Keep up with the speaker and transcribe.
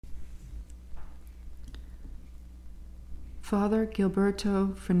Father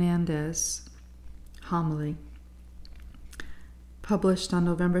Gilberto Fernandez homily, published on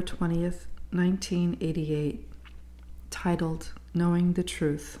November 20th, 1988, titled Knowing the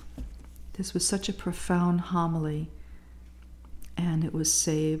Truth. This was such a profound homily, and it was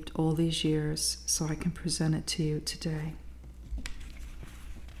saved all these years so I can present it to you today.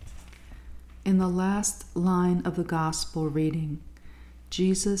 In the last line of the Gospel reading,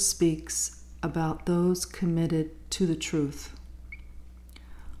 Jesus speaks about those committed to the truth.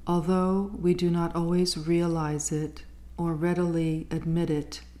 Although we do not always realize it or readily admit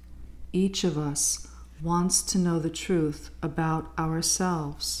it, each of us wants to know the truth about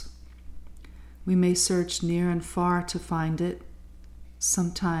ourselves. We may search near and far to find it.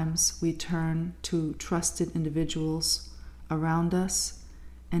 Sometimes we turn to trusted individuals around us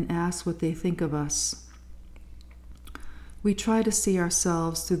and ask what they think of us. We try to see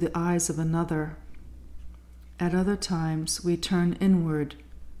ourselves through the eyes of another. At other times, we turn inward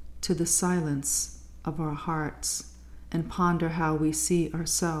to the silence of our hearts and ponder how we see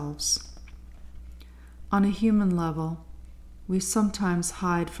ourselves. On a human level, we sometimes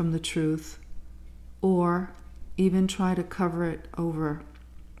hide from the truth or even try to cover it over.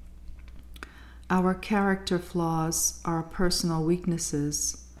 Our character flaws, our personal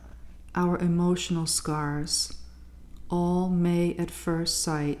weaknesses, our emotional scars, all may at first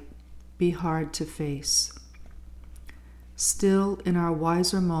sight be hard to face. Still, in our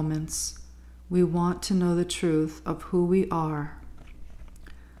wiser moments, we want to know the truth of who we are,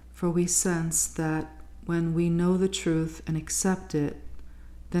 for we sense that when we know the truth and accept it,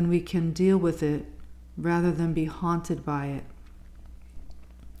 then we can deal with it rather than be haunted by it.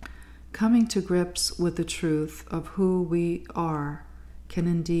 Coming to grips with the truth of who we are can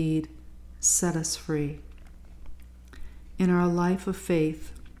indeed set us free. In our life of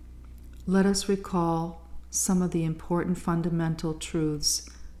faith, let us recall some of the important fundamental truths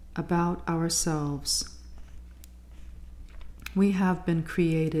about ourselves. We have been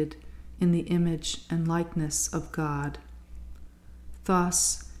created in the image and likeness of God.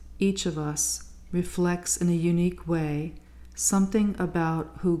 Thus, each of us reflects in a unique way something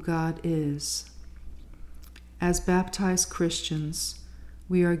about who God is. As baptized Christians,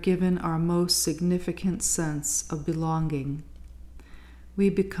 we are given our most significant sense of belonging. We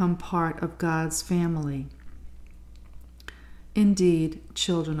become part of God's family. Indeed,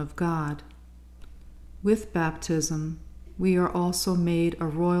 children of God. With baptism, we are also made a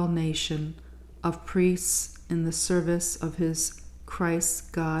royal nation of priests in the service of His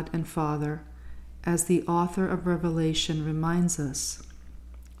Christ, God and Father, as the author of Revelation reminds us.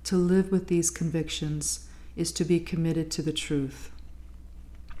 To live with these convictions is to be committed to the truth.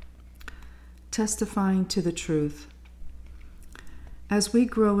 Testifying to the truth. As we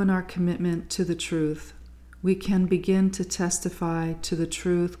grow in our commitment to the truth, we can begin to testify to the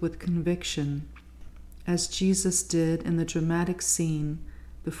truth with conviction, as Jesus did in the dramatic scene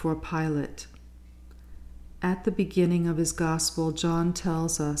before Pilate. At the beginning of his gospel, John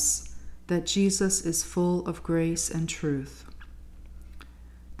tells us that Jesus is full of grace and truth.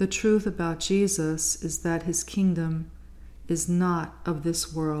 The truth about Jesus is that his kingdom is not of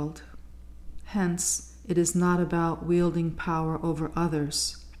this world. Hence, it is not about wielding power over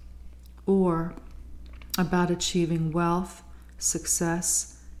others or about achieving wealth,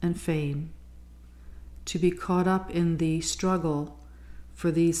 success, and fame. To be caught up in the struggle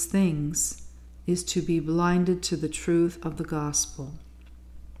for these things is to be blinded to the truth of the gospel.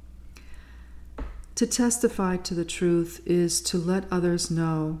 To testify to the truth is to let others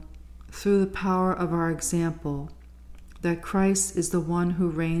know, through the power of our example, that Christ is the one who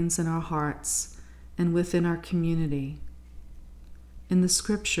reigns in our hearts and within our community. In the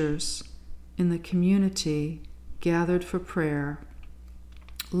scriptures, in the community gathered for prayer,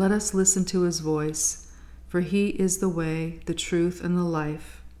 let us listen to his voice, for he is the way, the truth, and the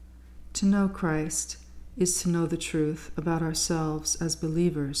life. To know Christ is to know the truth about ourselves as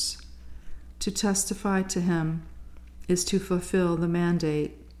believers. To testify to him is to fulfill the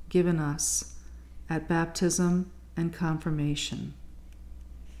mandate given us at baptism and confirmation.